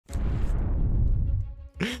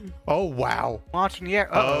Oh, wow. Launching the air.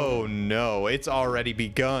 Oh, no. It's already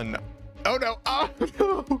begun. Oh, no. Oh,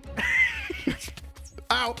 no.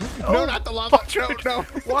 Ow. No, not the lava. No.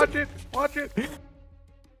 Watch it. Watch it.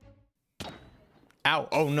 Ow.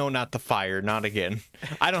 Oh, no, not the fire. Not again.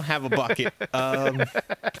 I don't have a bucket. Well,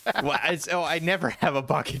 I never have a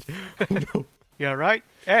bucket. Oh, no. Yeah, right?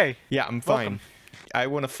 Hey. Yeah, I'm fine. I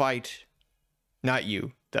want to fight. Not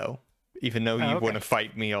you, though. Even though you want to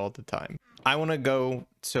fight me all the time. I want to go.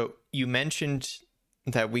 So you mentioned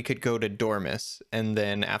that we could go to Dormis. And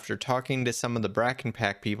then after talking to some of the Bracken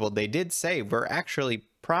Pack people, they did say we're actually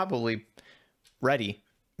probably ready.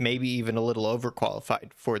 Maybe even a little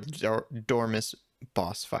overqualified for the Dormis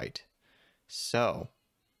boss fight. So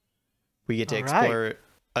we get to explore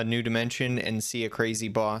a new dimension and see a crazy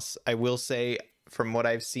boss. I will say, from what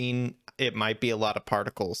I've seen, it might be a lot of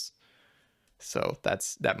particles. So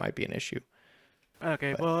that might be an issue.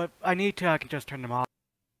 Okay, well, if I need to, I can just turn them off.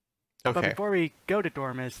 Okay. But before we go to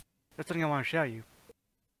Dormis, there's something I want to show you.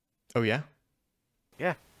 Oh, yeah?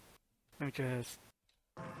 Yeah. Let me just...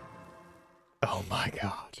 Oh my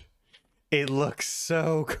god. It looks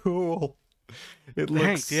so cool. It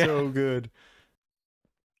looks so good.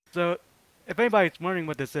 So, if anybody's wondering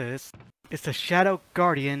what this is, it's the Shadow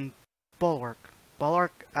Guardian Bulwark.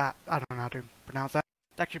 Bulwark? I don't know how to pronounce that.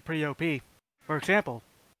 It's actually pretty OP. For example,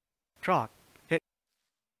 Trog. Hit.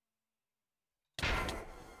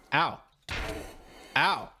 Ow.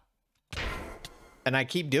 Ow. And I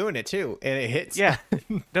keep doing it too, and it hits. Yeah.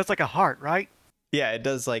 That's like a heart, right? Yeah, it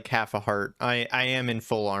does like half a heart. I am in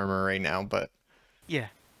full armor right now, but... Yeah.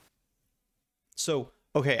 So,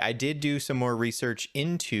 okay, I did do some more research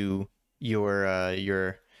into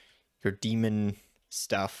your demon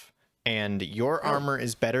stuff, and your armor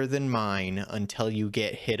is better than mine until you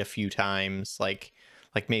get hit a few times, like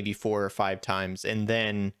maybe 4 or 5 times, and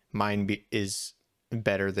then mine is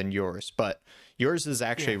better than yours. But yours is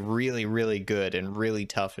actually really, really good and really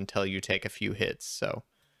tough until you take a few hits, so...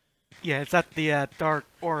 Yeah, it's at the Dark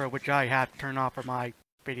Aura, which I have turned off for my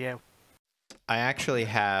video. I actually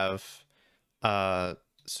have,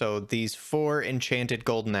 so these 4 enchanted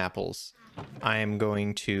golden apples, I am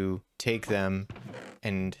going to take them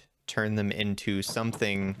and turn them into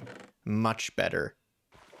something much better.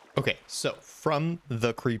 Okay, so from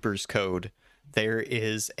the Creeper's Code, there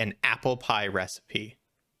is an apple pie recipe.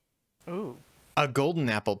 Ooh. A golden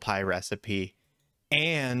apple pie recipe,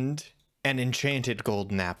 and... an enchanted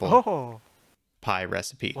golden apple pie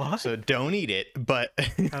recipe. What? So don't eat it, but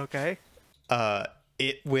okay.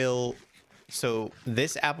 It will. So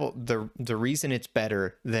this apple, the reason it's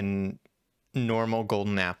better than normal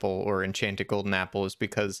golden apple or enchanted golden apple is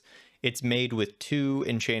because it's made with 2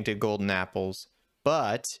 enchanted golden apples,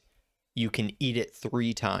 but you can eat it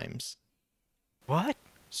 3 times. What?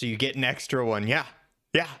 So you get an extra one. Yeah.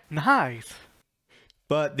 Nice.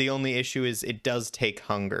 But the only issue is it does take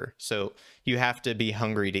hunger. So you have to be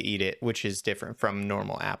hungry to eat it, which is different from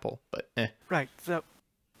normal apple. But Right, so,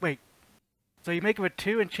 wait. So you make it with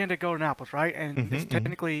 2 enchanted golden apples, right? And it's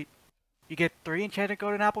technically, you get 3 enchanted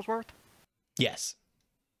golden apples worth? Yes.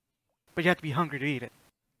 But you have to be hungry to eat it.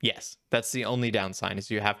 Yes. That's the only downside,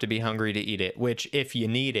 is you have to be hungry to eat it. Which, if you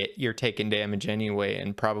need it, you're taking damage anyway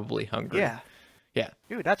and probably hungry. Yeah. Yeah.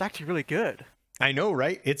 Dude, that's actually really good. I know,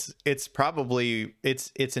 right? It's probably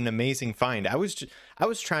it's an amazing find. I was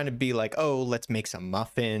trying to be like, oh, let's make some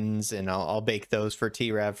muffins and I'll bake those for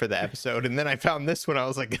T-Rav for the episode, and then I found this one. I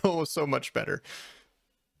was like, oh, so much better.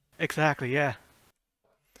 Exactly, yeah.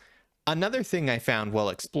 Another thing I found while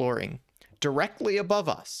exploring, directly above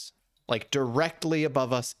us, like directly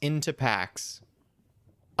above us into PAX,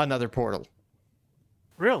 another portal.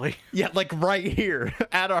 Really? Yeah, like right here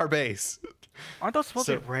at our base. Aren't those supposed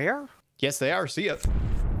to be rare? Yes, they are. See ya.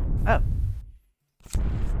 Oh.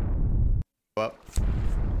 Well.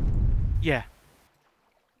 Yeah.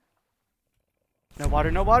 No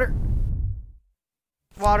water, no water.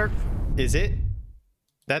 Water. Is it?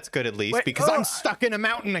 That's good at least, wait, because I'm stuck in a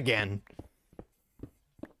mountain again.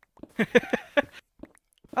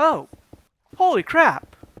 Oh. Holy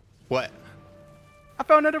crap. What? I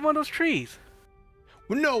found another one of those trees.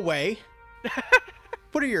 No way.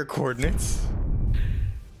 What are your coordinates?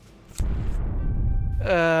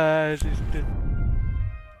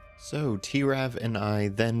 So T-Rav and I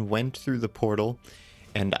then went through the portal,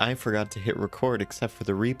 and I forgot to hit record except for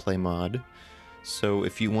the replay mod. So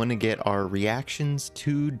if you want to get our reactions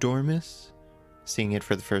to Dormis, seeing it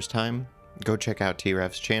for the first time, go check out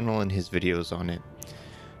T-Rav's channel and his videos on it.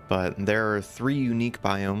 But there are 3 unique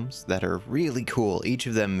biomes that are really cool, each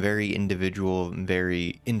of them very individual and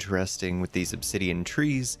very interesting, with these obsidian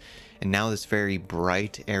trees, and now this very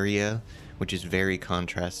bright area which is very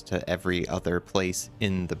contrast to every other place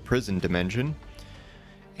in the prison dimension.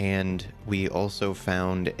 And we also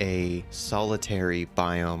found a solitary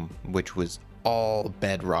biome, which was all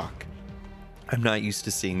bedrock. I'm not used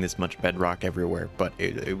to seeing this much bedrock everywhere, but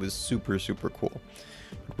it was super, super cool.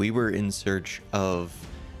 We were in search of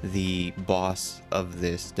the boss of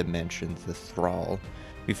this dimension, the Thrall.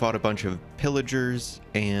 We fought a bunch of pillagers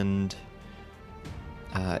and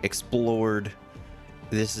explored.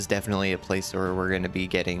 This is definitely a place where we're going to be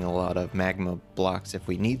getting a lot of magma blocks if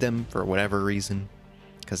we need them for whatever reason,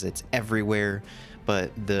 because it's everywhere.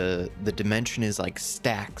 But the dimension is like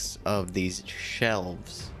stacks of these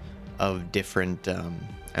shelves of different I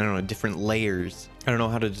don't know, different layers. I don't know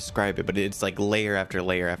how to describe it, but it's like layer after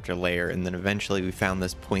layer after layer. And then eventually we found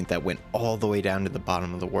this point that went all the way down to the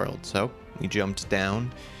bottom of the world. So we jumped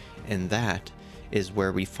down, and that is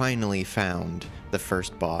where we finally found the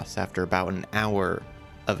first boss after about an hour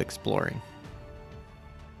of exploring.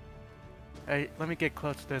 Hey, let me get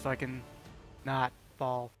close to this so I can not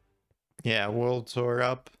fall. Yeah, world soar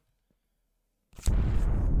up.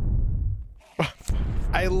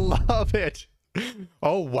 I love it.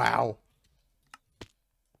 Oh, wow.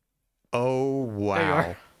 Oh, wow. There you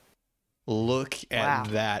are. Look at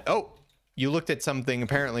that. Oh, you looked at something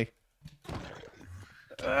apparently.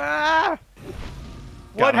 What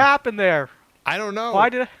happened there? I don't know. Why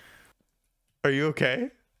did I... Are you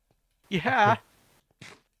okay? Yeah.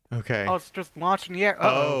 Okay. I was just launching the air.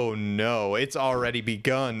 Oh no, it's already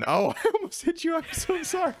begun. Oh, I almost hit you. I'm so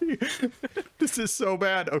sorry. This is so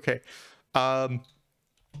bad. Okay.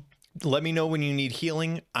 Let me know when you need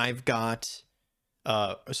healing. I've got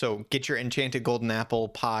so get your enchanted golden apple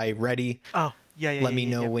pie ready. Oh, yeah. Let me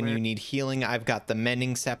know when you need healing. I've got the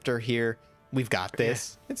mending scepter here. We've got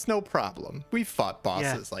this. Yeah. It's no problem. We've fought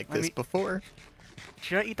bosses like this before.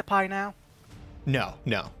 Should I eat the pie now? No.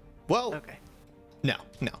 Well, okay. No.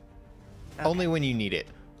 Okay. Only when you need it.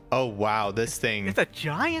 Oh, wow. This thing. It's a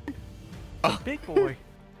giant? It's a big boy.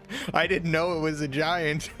 I didn't know it was a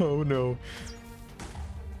giant. Oh, no.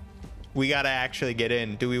 We got to actually get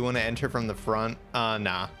in. Do we want to enter from the front?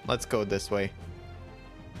 Nah. Let's go this way.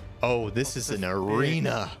 Oh, this is an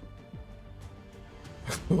arena.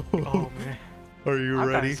 Oh, man. Are you ready?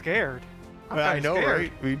 I'm kind of scared. I know,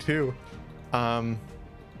 right? Me too. I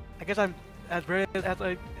guess I'm as ready as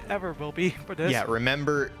I ever will be for this. Yeah,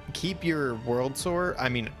 remember, keep your world soar. I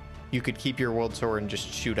mean, you could keep your world soar and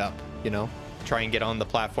just shoot up, you know? Try and get on the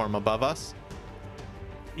platform above us.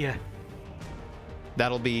 Yeah.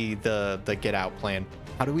 That'll be the get out plan.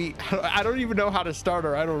 How do we... I don't even know how to start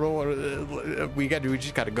her. I don't know what... We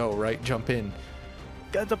just got to go, right? Jump in.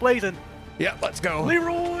 Guns a-blazing. Yeah, let's go.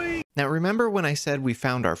 Leroy! Now, remember when I said we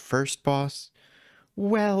found our first boss?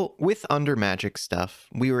 Well, with Undermagic stuff,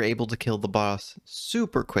 we were able to kill the boss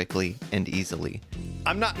super quickly and easily.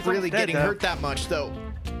 I'm not really getting hurt that much, though.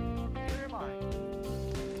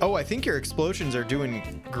 Oh, I think your explosions are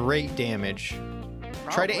doing great damage.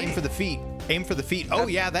 Probably. Try to aim for the feet. Aim for the feet. Oh,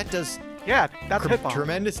 yeah, that does... Yeah, that's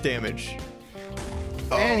tremendous damage.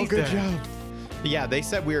 Oh, good job. Yeah, they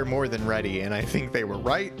said we were more than ready, and I think they were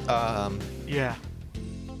right. Yeah.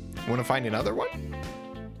 Want to find another one?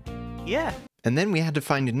 Yeah. And then we had to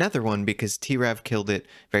find another one because T-Rav killed it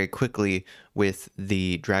very quickly with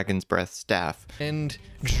the Dragon's Breath staff. And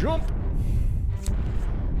jump!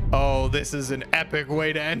 Oh, this is an epic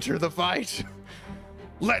way to enter the fight.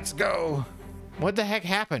 Let's go. What the heck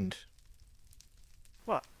happened?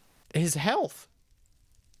 What? His health.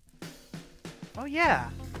 Oh,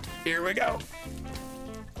 yeah. Here we go.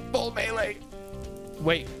 Full melee.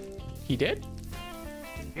 Wait, he did?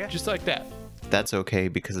 Yeah. Just like that. That's okay,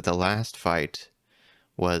 because the last fight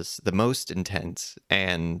was the most intense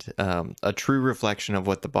and a true reflection of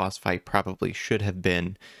what the boss fight probably should have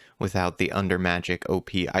been without the Undermagic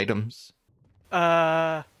OP items.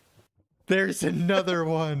 There's another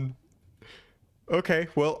one. Okay,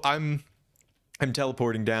 well, I'm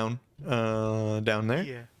teleporting down there.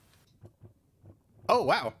 Yeah. Oh,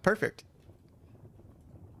 wow, perfect.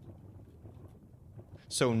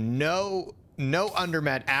 So no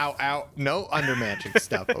Undermagic. Ow. No Undermagic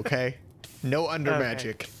stuff, okay? No Undermagic.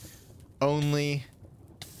 Okay. Only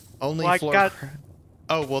floor.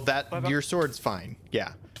 Oh, well, your sword's fine.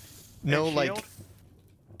 Yeah. No, like...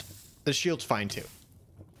 The shield's fine, too.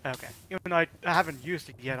 Okay. Even though I haven't used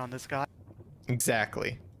it yet on this guy.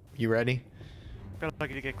 Exactly. You ready? Feel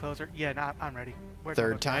like to get closer. Yeah, no, I'm ready.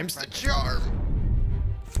 Third time's the charm.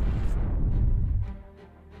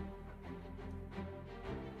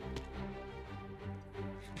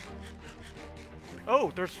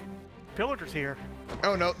 Oh, there's pillagers here.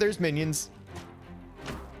 Oh no, there's minions.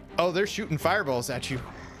 Oh, they're shooting fireballs at you.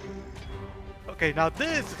 Okay, now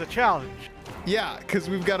this is a challenge. Yeah, because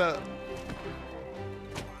we've got to...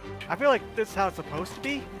 I feel like this is how it's supposed to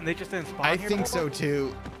be, and they just didn't spawn I here think before. so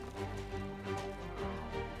too.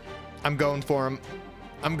 I'm going for him.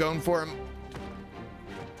 I'm going for him.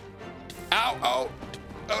 Ow! Oh!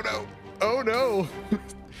 Oh no! Oh no!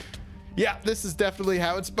 Yeah, this is definitely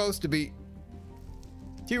how it's supposed to be.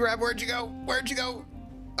 T-Rav, where'd you go? Where'd you go?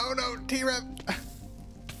 Oh no, T-Rav!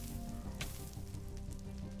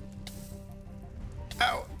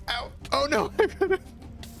 Ow! Ow! Oh no!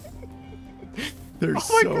 There's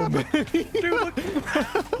so many. Dude, look!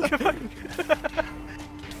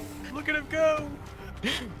 Look at him go!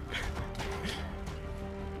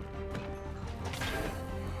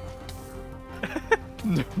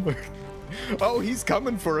 No. Oh, he's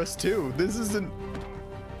coming for us too. This isn't...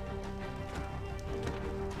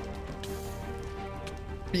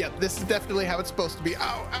 Yeah, this is definitely how it's supposed to be.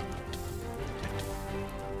 Ow, ow.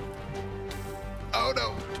 Oh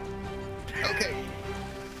no. Okay.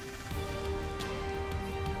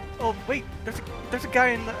 Oh wait, there's a guy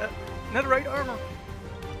in netherite armor.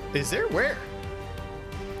 Is there? Where?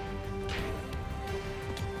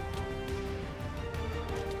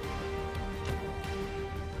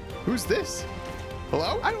 Who's this?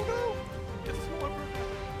 Hello? I don't know.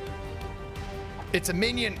 It's a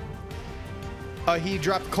minion. He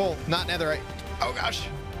dropped coal, not netherite. Oh gosh.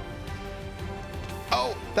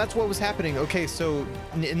 Oh, that's what was happening. Okay, so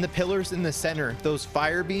in the pillars in the center, those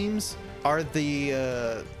fire beams are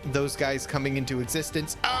the those guys coming into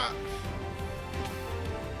existence. Ah!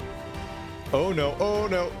 Oh no! Oh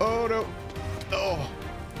no! Oh no! Oh.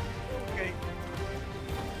 Okay.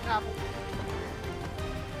 Apple.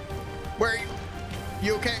 Where are you?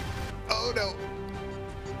 You okay? Oh no!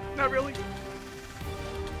 Not really.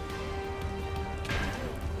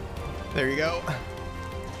 There you go.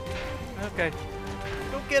 Okay.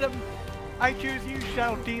 Go get him. I choose you,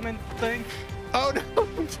 Shadow Demon thing. Oh no!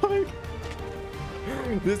 I'm sorry.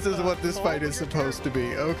 This is what this fight is supposed to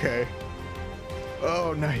be. Okay.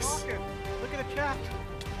 Oh, nice. Look at the chat.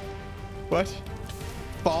 What?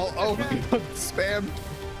 Fall? Oh my god, spam.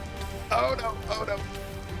 Oh no, oh no.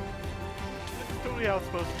 This is totally how it's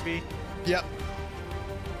supposed to be. Yep.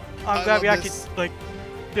 I'm glad we actually, like,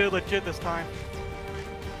 did it legit this time.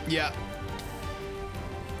 Yeah.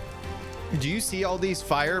 Do you see all these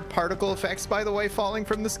fire particle effects, by the way, falling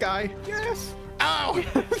from the sky? Yes. Ow!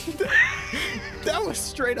 That was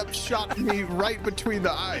straight up shot me right between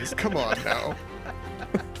the eyes. Come on now.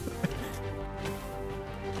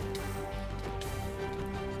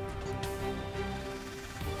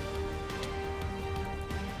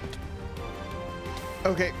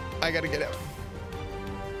 Okay, I gotta get out.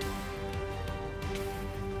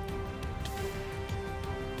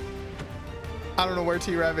 I don't know where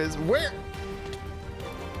T-Rav is. Where?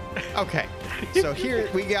 Okay, so here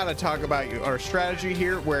we gotta talk about our strategy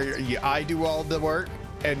here, where I do all the work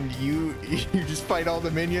and you just fight all the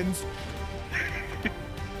minions.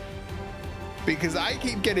 Because I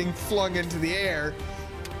keep getting flung into the air.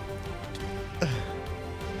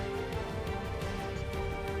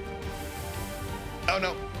 Oh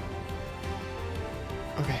no.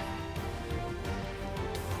 Okay.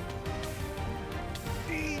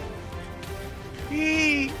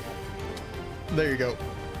 There you go.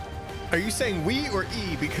 Are you saying we or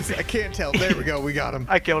E? Because I can't tell. There we go. We got him.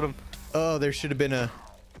 I killed him. Oh, there should have been a...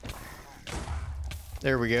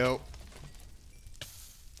 There we go.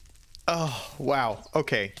 Oh, wow.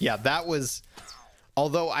 Okay. Yeah, that was...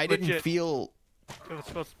 Although I didn't feel... It was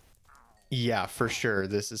supposed to... Yeah, for sure.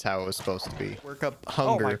 This is how it was supposed to be. Work up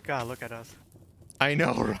hunger. Oh my god, look at us. I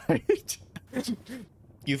know, right?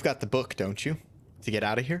 You've got the book, don't you? To get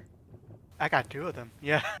out of here? I got 2 of them.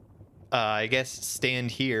 Yeah. I guess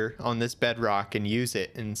stand here on this bedrock and use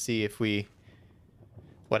it and see if we...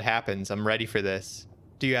 What happens? I'm ready for this.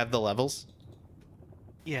 Do you have the levels?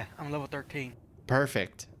 Yeah, I'm level 13.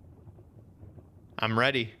 Perfect. I'm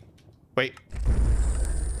ready. Wait.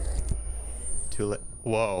 Too late.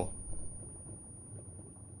 Whoa.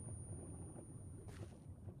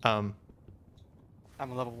 I'm a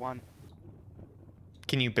level 1.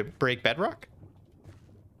 Can you break bedrock?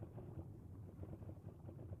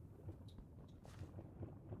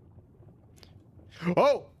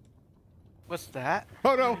 Oh! What's that?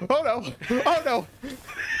 Oh no! Oh no! Oh no!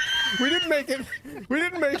 We didn't make it! We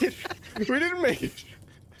didn't make it! We didn't make it!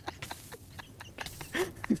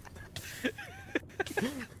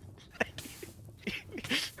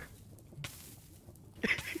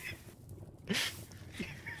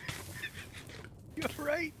 You're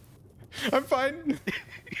right. I'm fine.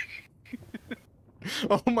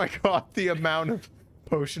 Oh my god, the amount of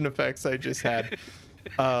potion effects I just had.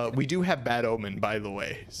 We do have Bad Omen, by the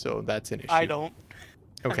way, so that's an issue. I don't.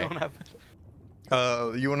 Okay. I don't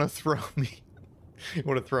have... You want to throw me... You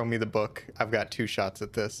want to throw me the book? I've got 2 shots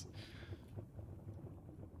at this.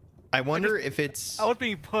 I wonder if it's... I was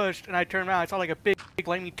being pushed, and I turned around. I saw like a big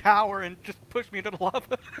flaming tower, and just pushed me into the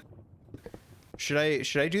lava. Should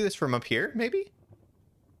I do this from up here, maybe?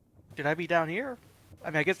 Should I be down here? I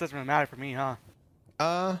mean, I guess it doesn't really matter for me,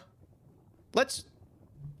 huh? Let's...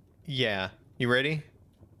 Yeah. You ready?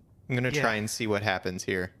 I'm gonna try and see what happens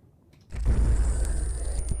here.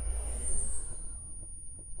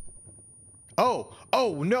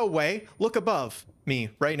 Oh, no way. Look above me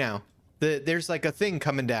right now. There's like a thing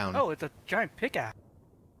coming down. Oh, it's a giant pickaxe.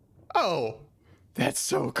 Oh, that's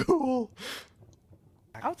so cool.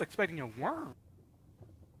 I was expecting a worm.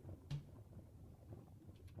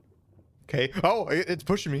 Okay. Oh, it's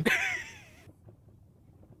pushing me.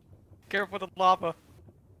 Careful with the lava.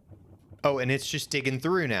 Oh, and it's just digging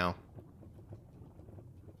through now.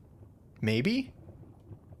 Maybe?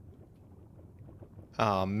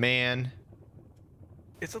 Oh, man.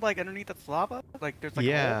 Is it like underneath the lava? Like there's like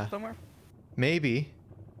a hole somewhere? Maybe.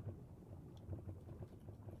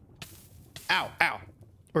 Ow, ow.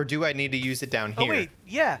 Or do I need to use it down here? Oh, wait.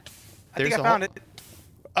 Yeah. I think I found it.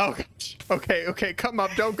 Oh, gosh. Okay. Come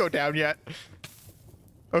up. Don't go down yet.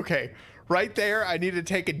 Okay. Right there. I need to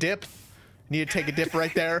take a dip. Need to take a dip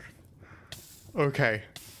right there. Okay.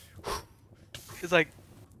 It's like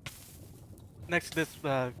next to this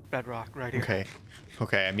bedrock right here.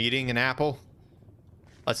 Okay. I'm eating an apple.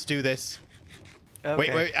 Let's do this.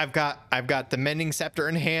 Okay. Wait. I've got the mending scepter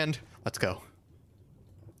in hand. Let's go.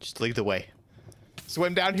 Just lead the way.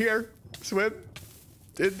 Swim down here. Swim.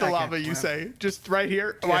 In the lava, you say. Just right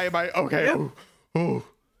here. Yeah. Why am I? Okay. Yeah. Ooh.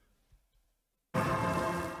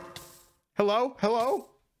 Hello?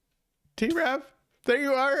 T-Rav? There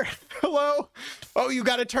you are. Hello? Oh, you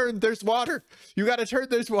gotta turn. There's water.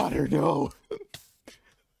 There's water. No.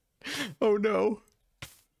 Oh, no.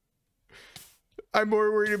 I'm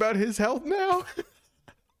more worried about his health now.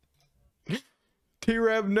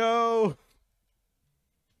 T-Rav, no.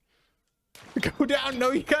 Go down.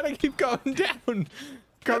 No, you gotta keep going down.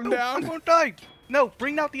 Come down. I'm gonna die. No,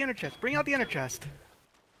 bring out the inner chest.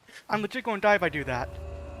 I'm legit gonna die if I do that.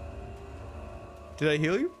 Did I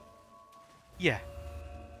heal you? Yeah.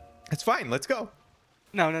 It's fine. Let's go.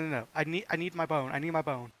 No. I need my bone.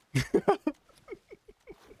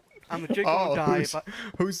 I'm legit gonna die.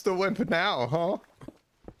 Who's the wimp now, huh?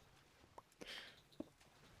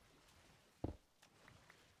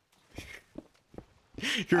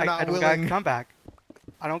 You're not willing. I don't gotta come back.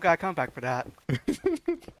 I don't gotta come back for that.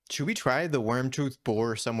 Should we try the worm-tooth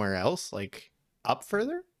boar somewhere else? Like, up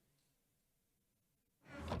further?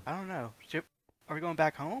 I don't know. Are we going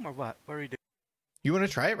back home or what? What are we doing? You want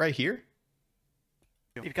to try it right here?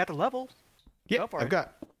 You've got the levels. Yeah, I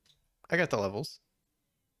got the levels.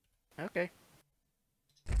 Okay.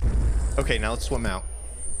 Okay, now let's swim out.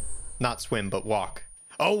 Not swim, but walk.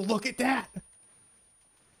 Oh, look at that!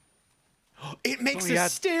 It makes a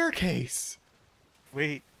staircase!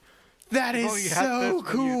 Wait. That is so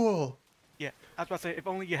cool! Yeah, I was about to say, if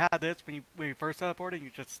only you had this when you first teleported and you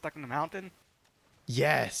just stuck in the mountain.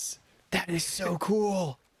 Yes! That is so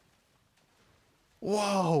cool!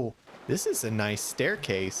 Whoa! This is a nice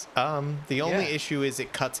staircase. The only issue is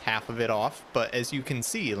it cuts half of it off, but as you can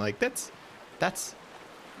see, like, this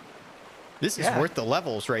is worth the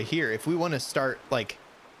levels right here. If we want to start, like,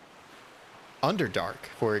 Underdark,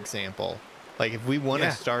 for example. Like, if we want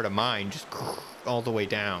to start a mine, just all the way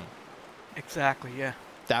down. Exactly, yeah.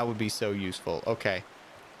 That would be so useful. Okay.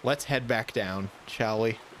 Let's head back down, shall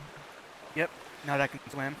we? Yep. Now that I can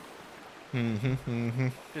swim.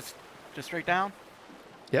 Just straight down?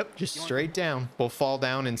 Yep, just straight down. We'll fall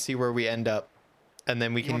down and see where we end up. And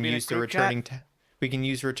then we can use the returning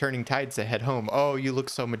returning tides to head home. Oh, you look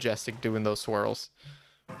so majestic doing those swirls.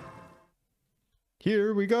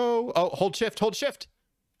 Here we go. Oh, hold shift.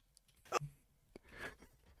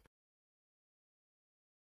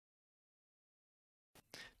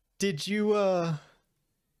 Did you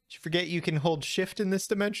forget you can hold shift in this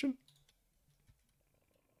dimension?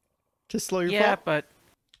 To slow your fall?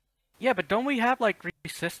 Yeah, but don't we have like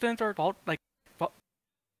resistance or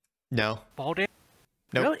No. Fall damage?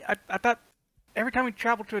 Nope. Really? I thought every time we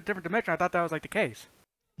traveled to a different dimension, I thought that was like the case.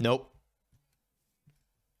 Nope.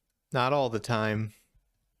 Not all the time.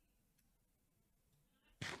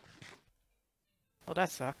 Well, that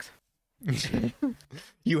sucks.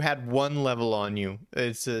 You had 1 level on you.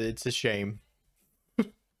 It's a shame.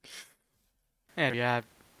 Yeah,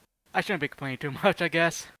 I shouldn't be complaining too much, I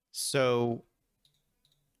guess. So,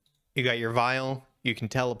 you got your vial. You can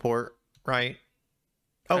teleport, right?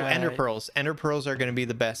 Oh, ender pearls. Ender pearls are going to be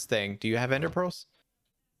the best thing. Do you have ender pearls?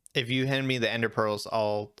 If you hand me the ender pearls,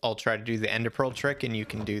 I'll try to do the ender pearl trick, and you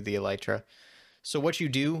can do the elytra. So what you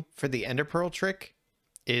do for the ender pearl trick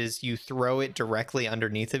is you throw it directly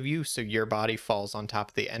underneath of you, so your body falls on top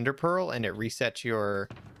of the ender pearl, and it resets your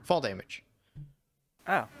fall damage.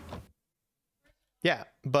 Oh. Yeah,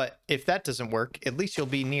 but if that doesn't work, at least you'll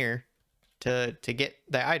be near to get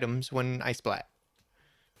the items when I splat.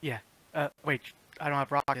 Yeah. Wait, I don't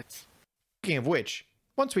have rockets. Speaking of which,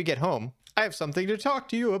 once we get home, I have something to talk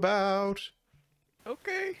to you about.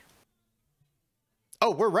 Okay.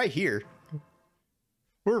 Oh, we're right here.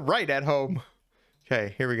 We're right at home.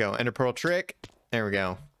 Okay, here we go. Ender pearl trick. There we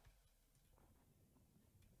go.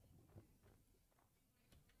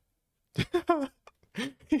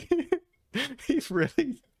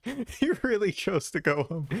 He really chose to go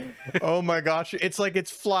home. Oh my gosh, it's like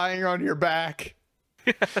it's flying on your back.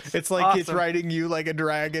 Yes, it's like awesome. It's riding you like a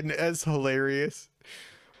dragon. It's hilarious.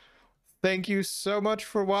 Thank you so much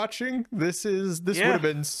for watching. This would have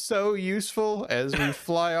been so useful as we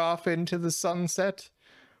fly off into the sunset.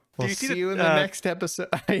 We'll see you in the next episode.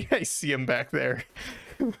 I see him back there.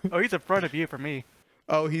 Oh, he's in front of you for me.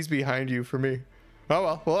 Oh, he's behind you for me. Oh,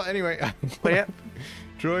 well. Well, anyway. But yeah.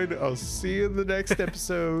 Droid, I'll see you in the next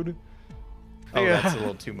episode. Oh, that's a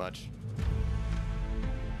little too much.